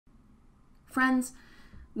Friends,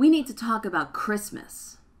 we need to talk about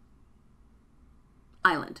Christmas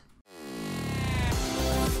Island.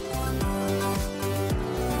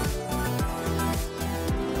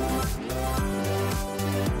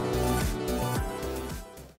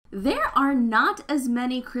 There are not as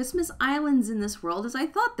many Christmas Islands in this world as I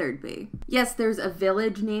thought there'd be. Yes, there's a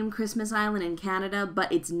village named Christmas Island in Canada,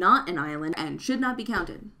 but it's not an island and should not be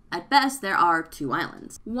counted. At best, there are 2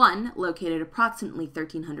 islands. One, located approximately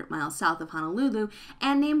 1,300 miles south of Honolulu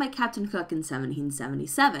and named by Captain Cook in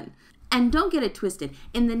 1777. And don't get it twisted,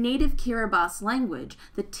 in the native Kiribati language,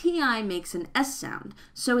 the TI makes an S sound,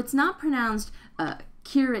 so it's not pronounced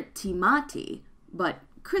Kiritimati, but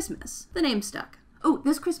Christmas. The name stuck. Oh,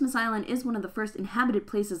 this Christmas Island is one of the first inhabited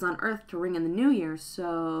places on Earth to ring in the New Year,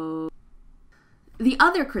 so... The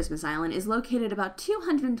other Christmas Island is located about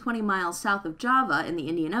 220 miles south of Java in the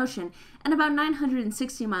Indian Ocean and about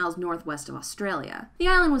 960 miles northwest of Australia. The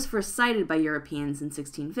island was first sighted by Europeans in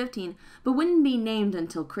 1615, but wouldn't be named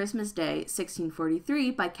until Christmas Day,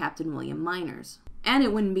 1643, by Captain William Miners. And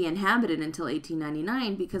it wouldn't be inhabited until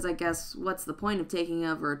 1899 because I guess what's the point of taking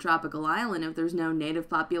over a tropical island if there's no native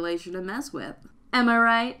population to mess with? Am I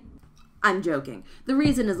right? I'm joking. The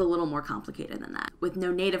reason is a little more complicated than that. With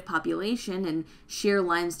no native population and sheer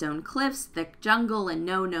limestone cliffs, thick jungle, and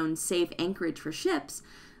no known safe anchorage for ships,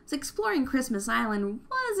 exploring Christmas Island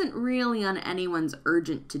wasn't really on anyone's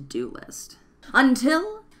urgent to-do list.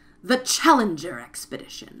 Until the Challenger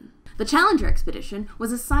Expedition. The Challenger Expedition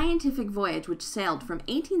was a scientific voyage which sailed from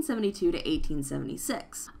 1872 to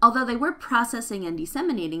 1876, although they were processing and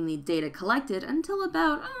disseminating the data collected until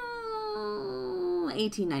about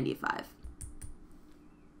 1895.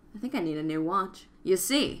 I think I need a new watch. You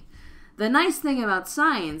see, the nice thing about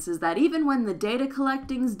science is that even when the data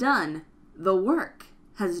collecting's done, the work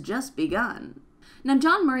has just begun. Now,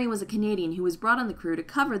 John Murray was a Canadian who was brought on the crew to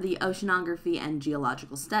cover the oceanography and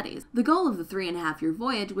geological studies. The goal of the 3.5-year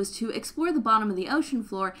voyage was to explore the bottom of the ocean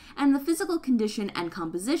floor and the physical condition and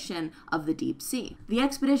composition of the deep sea. The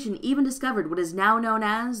expedition even discovered what is now known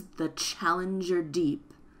as the Challenger Deep.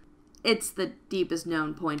 It's the deepest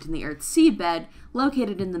known point in the Earth's seabed,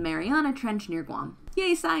 located in the Mariana Trench near Guam.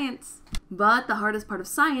 Yay, science! But the hardest part of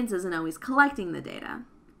science isn't always collecting the data.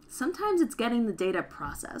 Sometimes it's getting the data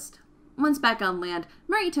processed. Once back on land,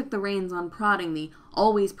 Murray took the reins on prodding the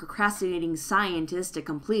always procrastinating scientists to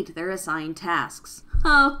complete their assigned tasks.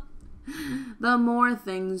 Oh, the more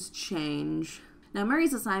things change. Now,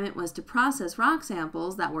 Murray's assignment was to process rock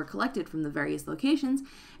samples that were collected from the various locations,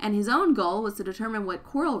 and his own goal was to determine what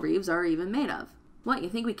coral reefs are even made of. What, you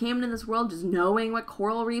think we came into this world just knowing what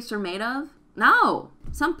coral reefs are made of? No!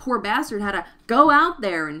 Some poor bastard had to go out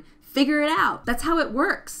there and figure it out. That's how it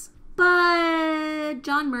works. But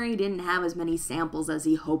John Murray didn't have as many samples as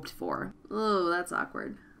he hoped for. Oh, that's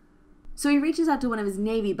awkward. So he reaches out to one of his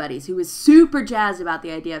Navy buddies who is super jazzed about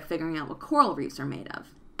the idea of figuring out what coral reefs are made of.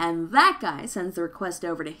 And that guy sends the request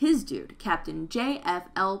over to his dude, Captain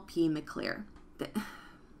J.F.L.P. McClear.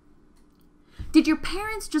 Did your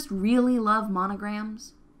parents just really love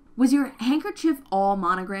monograms? Was your handkerchief all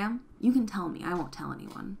monogram? You can tell me, I won't tell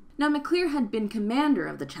anyone. Now, McClear had been commander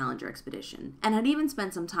of the Challenger Expedition, and had even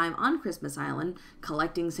spent some time on Christmas Island,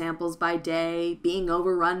 collecting samples by day, being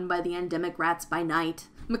overrun by the endemic rats by night.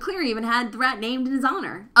 McClear even had the rat named in his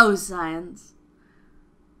honor. Oh, science.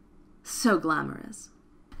 So glamorous.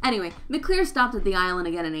 Anyway, McClear stopped at the island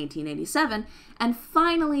again in 1887 and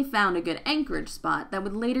finally found a good anchorage spot that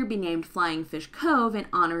would later be named Flying Fish Cove in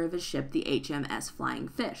honor of his ship, the HMS Flying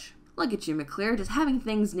Fish. Look at you, McClear, just having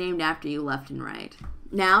things named after you left and right.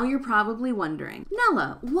 Now you're probably wondering,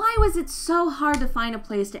 Nella, why was it so hard to find a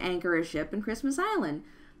place to anchor a ship in Christmas Island?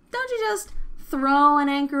 Don't you just throw an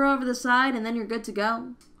anchor over the side and then you're good to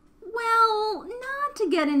go? Well, not to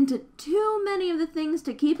get into too many of the things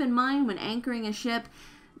to keep in mind when anchoring a ship,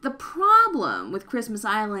 the problem with Christmas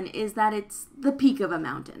Island is that it's the peak of a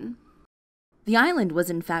mountain. The island was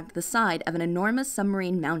in fact the side of an enormous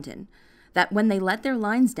submarine mountain, that when they let their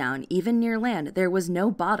lines down, even near land, there was no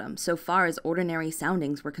bottom so far as ordinary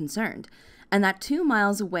soundings were concerned, and that 2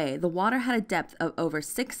 miles away the water had a depth of over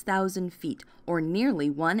 6,000 feet, or nearly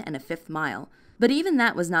 1.25 miles. But even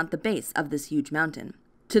that was not the base of this huge mountain.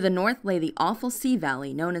 To the north lay the awful sea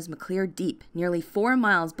valley known as McClear Deep, nearly 4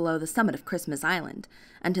 miles below the summit of Christmas Island,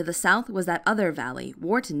 and to the south was that other valley,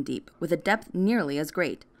 Wharton Deep, with a depth nearly as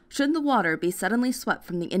great. Should the water be suddenly swept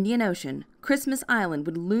from the Indian Ocean, Christmas Island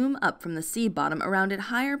would loom up from the sea bottom around it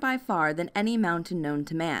higher by far than any mountain known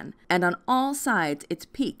to man, and on all sides its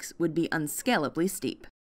peaks would be unscalably steep.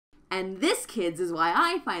 And this, kids, is why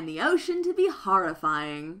I find the ocean to be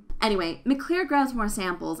horrifying. Anyway, McClear grabs more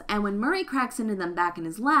samples, and when Murray cracks into them back in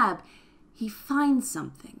his lab, he finds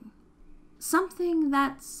something. Something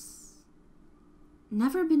that's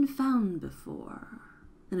never been found before.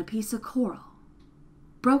 In a piece of coral,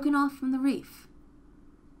 broken off from the reef.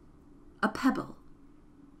 A pebble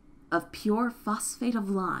of pure phosphate of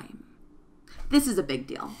lime. This is a big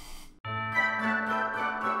deal.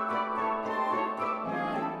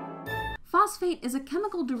 Phosphate is a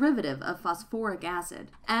chemical derivative of phosphoric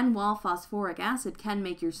acid, and while phosphoric acid can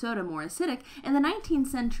make your soda more acidic, in the 19th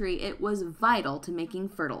century it was vital to making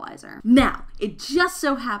fertilizer. Now, it just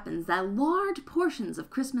so happens that large portions of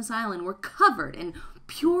Christmas Island were covered in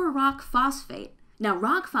pure rock phosphate. Now,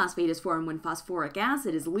 rock phosphate is formed when phosphoric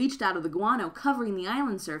acid is leached out of the guano covering the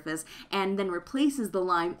island surface and then replaces the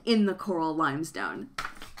lime in the coral limestone.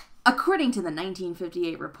 According to the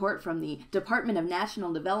 1958 report from the Department of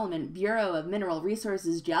National Development, Bureau of Mineral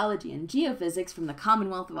Resources, Geology, and Geophysics from the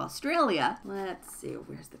Commonwealth of Australia, let's see,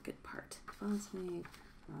 where's the good part? Phosphate,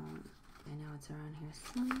 I know it's around here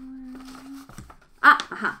somewhere.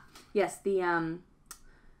 Yes,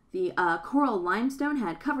 the coral limestone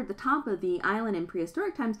had covered the top of the island in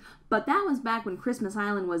prehistoric times, but that was back when Christmas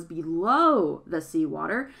Island was below the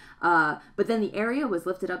seawater. But then the area was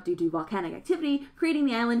lifted up due to volcanic activity, creating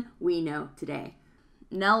the island we know today.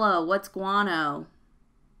 Nella, what's guano?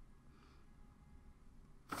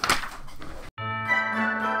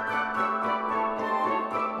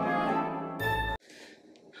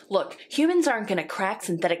 Look, humans aren't going to crack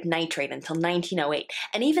synthetic nitrate until 1908,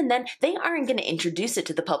 and even then, they aren't going to introduce it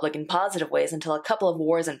to the public in positive ways until a couple of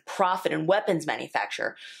wars and profit in weapons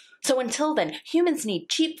manufacture. So until then, humans need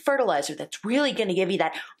cheap fertilizer that's really going to give you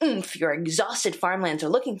that oomph your exhausted farmlands are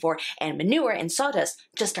looking for, and manure and sawdust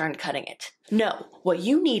just aren't cutting it. No, what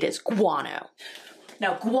you need is guano.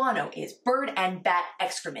 Now, guano is bird and bat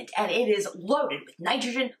excrement, and it is loaded with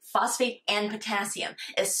nitrogen, phosphate, and potassium,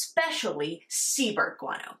 especially seabird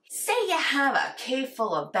guano. Say you have a cave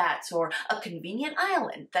full of bats or a convenient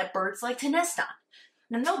island that birds like to nest on.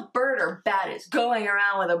 Now, no bird or bat is going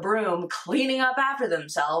around with a broom cleaning up after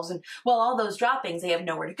themselves, and well, all those droppings, they have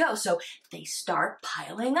nowhere to go, so they start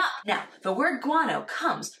piling up. Now, the word guano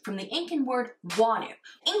comes from the Incan word guanu.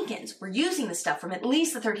 Incans were using this stuff from at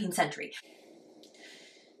least the 13th century.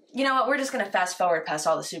 You know what, we're just going to fast forward past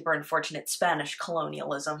all the super unfortunate Spanish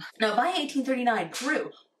colonialism. Now, by 1839,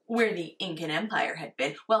 Peru, where the Incan Empire had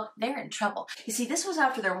been, well, they're in trouble. You see, this was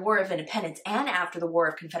after their War of Independence and after the War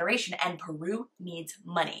of Confederation, and Peru needs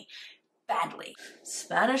money. Badly.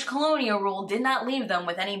 Spanish colonial rule did not leave them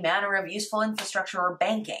with any manner of useful infrastructure or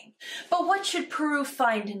banking. But what should Peru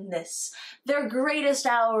find in this, their greatest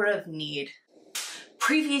hour of need?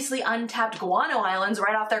 Previously untapped guano islands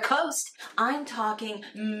right off their coast. I'm talking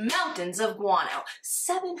mountains of guano,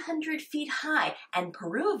 700 feet high, and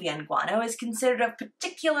Peruvian guano is considered of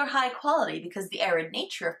particular high quality because the arid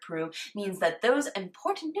nature of Peru means that those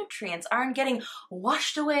important nutrients aren't getting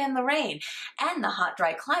washed away in the rain, and the hot,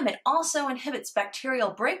 dry climate also inhibits bacterial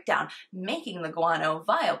breakdown, making the guano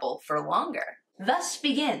viable for longer. Thus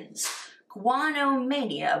begins guano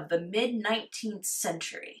mania of the mid-19th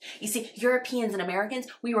century. You see, Europeans and Americans,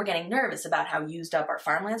 we were getting nervous about how used up our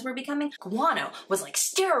farmlands were becoming. Guano was like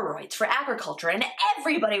steroids for agriculture, and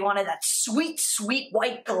everybody wanted that sweet, sweet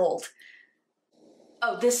white gold.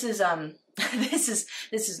 Oh, this is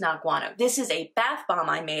not guano. This is a bath bomb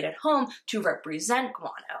I made at home to represent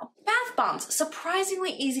guano. Bath bombs,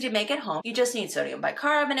 surprisingly easy to make at home. You just need sodium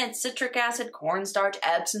bicarbonate, citric acid, cornstarch,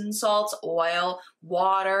 Epsom salts, oil,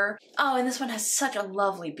 water. Oh, and this one has such a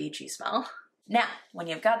lovely beachy smell. Now, when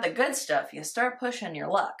you've got the good stuff, you start pushing your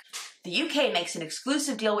luck. The UK makes an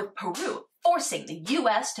exclusive deal with Peru, forcing the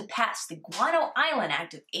US to pass the Guano Island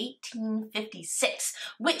Act of 1856,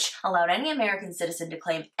 which allowed any American citizen to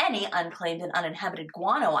claim any unclaimed and uninhabited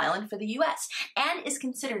guano island for the US, and is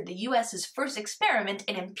considered the US's first experiment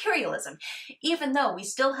in imperialism, even though we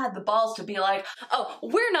still had the balls to be like, oh,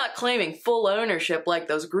 we're not claiming full ownership like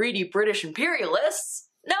those greedy British imperialists.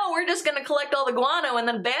 No, we're just gonna collect all the guano and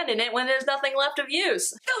then abandon it when there's nothing left of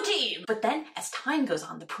use. Go team! But then, as time goes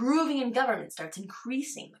on, the Peruvian government starts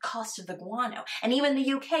increasing the cost of the guano. And even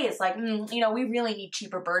the UK is like, we really need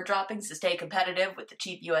cheaper bird droppings to stay competitive with the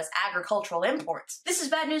cheap US agricultural imports. This is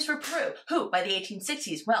bad news for Peru, who, by the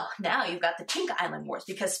 1860s, well, now you've got the Chinca Island Wars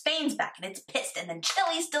because Spain's back and it's pissed, and then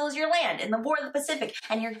Chile steals your land in the War of the Pacific,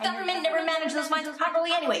 and your government never managed those mines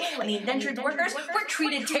properly anyway, and the indentured workers were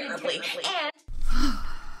treated terribly, and...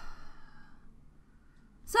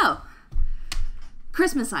 So,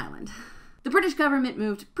 Christmas Island. The British government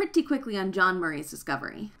moved pretty quickly on John Murray's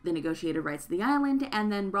discovery. They negotiated rights to the island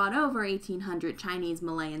and then brought over 1,800 Chinese,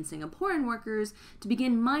 Malay, and Singaporean workers to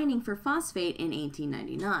begin mining for phosphate in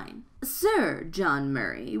 1899. Sir John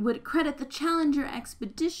Murray would credit the Challenger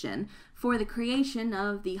expedition for the creation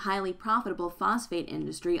of the highly profitable phosphate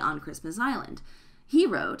industry on Christmas Island. He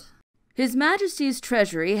wrote, "His Majesty's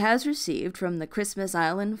Treasury has received from the Christmas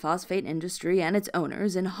Island phosphate industry and its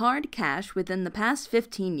owners in hard cash within the past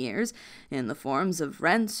 15 years, in the forms of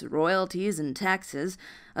rents, royalties, and taxes,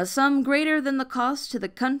 a sum greater than the cost to the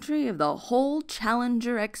country of the whole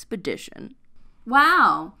Challenger expedition."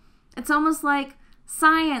 Wow! It's almost like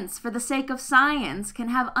science for the sake of science can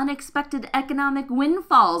have unexpected economic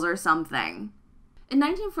windfalls or something. In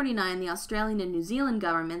 1949, the Australian and New Zealand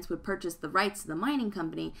governments would purchase the rights to the mining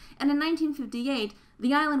company, and in 1958,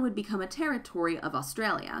 the island would become a territory of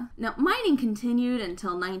Australia. Now, mining continued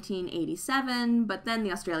until 1987, but then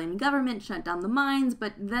the Australian government shut down the mines,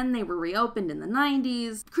 but then they were reopened in the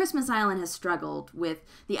 90s. Christmas Island has struggled with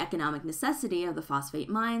the economic necessity of the phosphate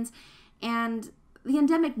mines, and the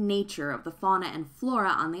endemic nature of the fauna and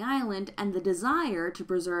flora on the island, and the desire to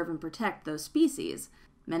preserve and protect those species.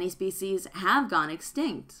 Many species have gone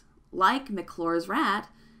extinct, like McClure's rat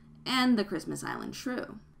and the Christmas Island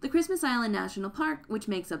shrew. The Christmas Island National Park, which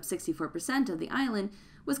makes up 64% of the island,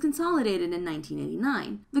 was consolidated in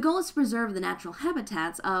 1989. The goal is to preserve the natural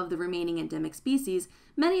habitats of the remaining endemic species,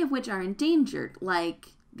 many of which are endangered, like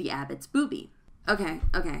the Abbott's booby. Okay,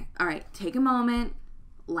 alright, take a moment,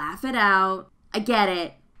 laugh it out. I get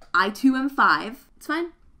it. I too am 5. It's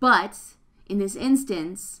fine. But in this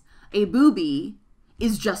instance, a booby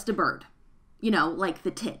is just a bird. You know, like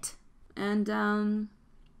the tit. And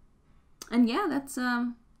yeah, that's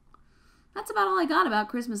about all I got about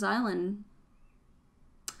Christmas Island.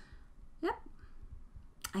 Yep.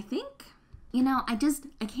 I think,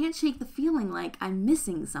 I can't shake the feeling like I'm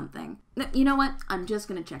missing something. You know what? I'm just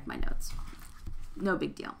gonna check my notes. No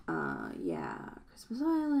big deal. Yeah, Christmas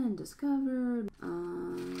Island, discovered,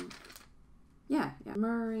 yeah,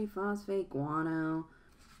 Murray, phosphate, guano,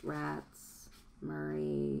 rats,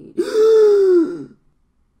 Murray.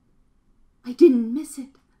 I didn't miss it.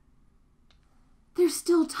 There's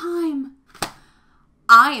still time.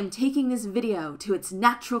 I am taking this video to its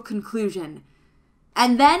natural conclusion,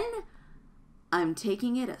 and then I'm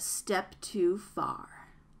taking it a step too far.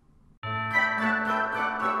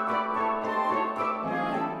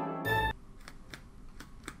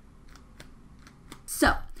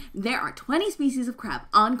 So, there are 20 species of crab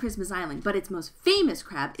on Christmas Island, but its most famous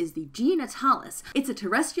crab is the G. natalis. It's a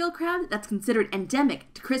terrestrial crab that's considered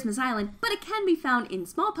endemic to Christmas Island, but it can be found in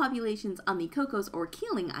small populations on the Cocos or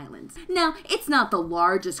Keeling Islands. Now, it's not the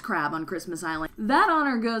largest crab on Christmas Island. That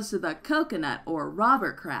honor goes to the coconut or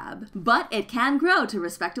robber crab, but it can grow to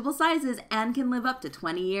respectable sizes and can live up to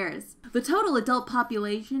 20 years. The total adult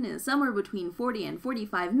population is somewhere between 40 and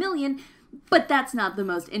 45 million, but that's not the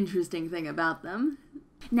most interesting thing about them.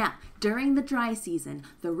 Now, during the dry season,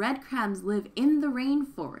 the red crabs live in the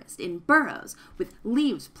rainforest in burrows with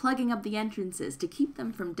leaves plugging up the entrances to keep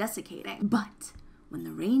them from desiccating. But when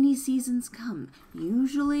the rainy seasons come,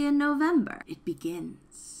 usually in November, it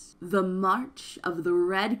begins. The March of the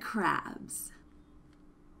Red Crabs.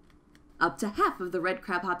 Up to half of the red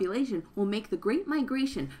crab population will make the great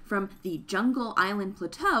migration from the jungle island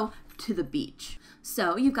plateau to the beach.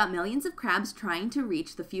 So you've got millions of crabs trying to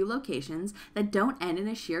reach the few locations that don't end in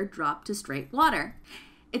a sheer drop to straight water.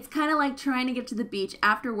 It's kind of like trying to get to the beach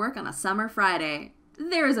after work on a summer Friday.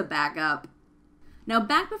 There's a backup. Now,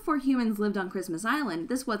 back before humans lived on Christmas Island,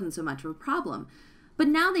 this wasn't so much of a problem. But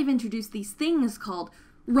now they've introduced these things called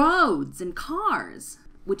roads and cars,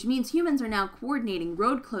 which means humans are now coordinating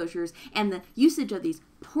road closures and the usage of these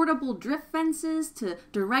portable drift fences to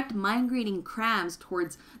direct migrating crabs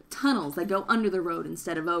towards tunnels that go under the road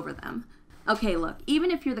instead of over them. Okay, look,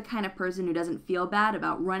 even if you're the kind of person who doesn't feel bad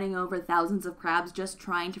about running over thousands of crabs just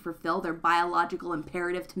trying to fulfill their biological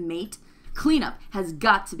imperative to mate, cleanup has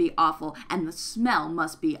got to be awful, and the smell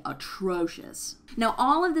must be atrocious. Now,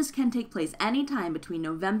 all of this can take place anytime between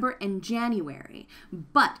November and January,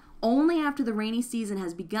 but only after the rainy season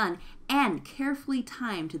has begun and carefully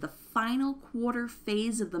timed to the final quarter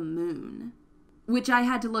phase of the moon, which I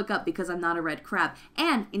had to look up because I'm not a red crab.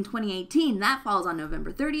 And in 2018, that falls on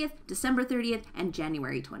November 30th, December 30th, and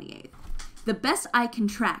January 28th. The best I can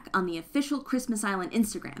track on the official Christmas Island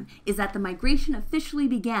Instagram is that the migration officially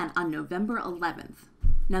began on November 11th.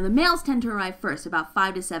 Now, the males tend to arrive first, about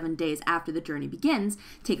 5 to 7 days after the journey begins,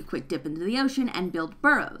 take a quick dip into the ocean, and build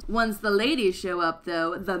burrows. Once the ladies show up,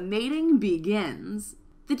 though, the mating begins.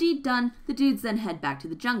 The deed done, the dudes then head back to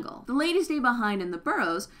the jungle. The ladies stay behind in the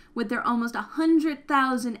burrows with their almost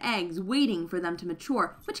 100,000 eggs waiting for them to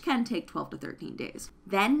mature, which can take 12 to 13 days.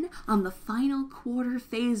 Then, on the final quarter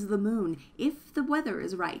phase of the moon, if the weather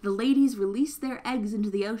is right, the ladies release their eggs into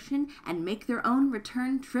the ocean and make their own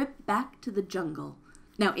return trip back to the jungle.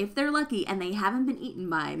 Now, if they're lucky and they haven't been eaten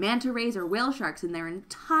by manta rays or whale sharks in their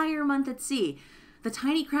entire month at sea, the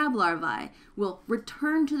tiny crab larvae will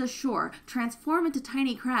return to the shore, transform into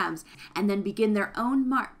tiny crabs, and then begin their own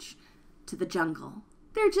march to the jungle.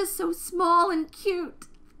 They're just so small and cute.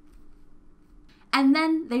 And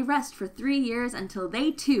then they rest for 3 years until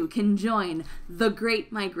they too can join the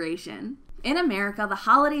Great Migration. In America, the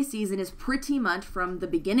holiday season is pretty much from the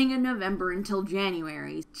beginning of November until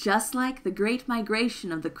January, just like the Great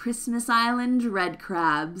Migration of the Christmas Island red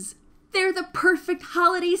crabs. They're the perfect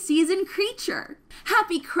holiday season creature.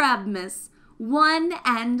 Happy Crabmas, one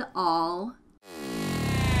and all.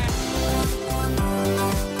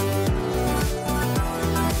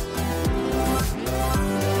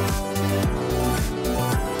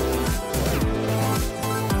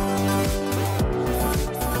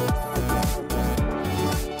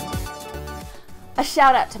 A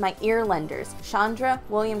shout out to my ear lenders, Chandra,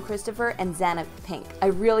 William Christopher, and Xana Pink. I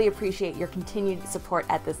really appreciate your continued support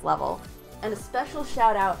at this level. And a special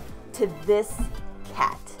shout out to this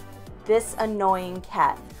cat. This annoying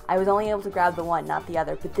cat. I was only able to grab the one, not the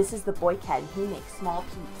other, but this is the boy cat and he makes small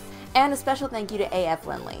peeps. And a special thank you to AF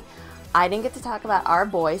Lindley. I didn't get to talk about our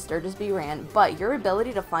boy, Sturgis B. Rand, but your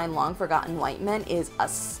ability to find long-forgotten white men is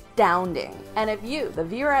astounding. And if you, the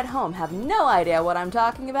viewer at home, have no idea what I'm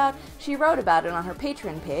talking about, she wrote about it on her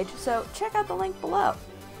Patreon page, so check out the link below.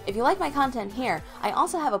 If you like my content here, I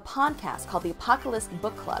also have a podcast called the Apocalypse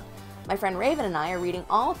Book Club. My friend Raven and I are reading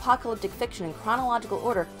all apocalyptic fiction in chronological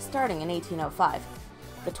order starting in 1805.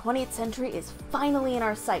 The 20th century is finally in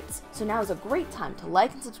our sights, so now is a great time to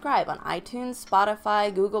like and subscribe on iTunes,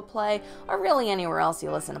 Spotify, Google Play, or really anywhere else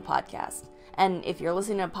you listen to podcasts. And if you're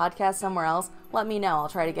listening to a podcast somewhere else, let me know. I'll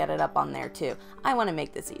try to get it up on there too. I want to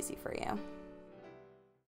make this easy for you.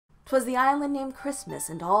 'Twas the island named Christmas,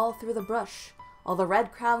 and all through the brush, all the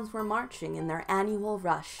red crowds were marching in their annual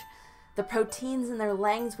rush. The proteins in their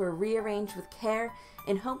legs were rearranged with care,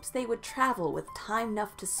 in hopes they would travel with time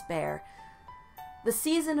enough to spare. The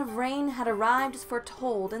season of rain had arrived as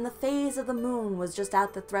foretold, and the phase of the moon was just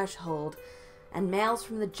at the threshold, and males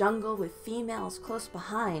from the jungle with females close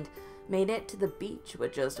behind made it to the beach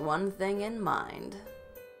with just one thing in mind.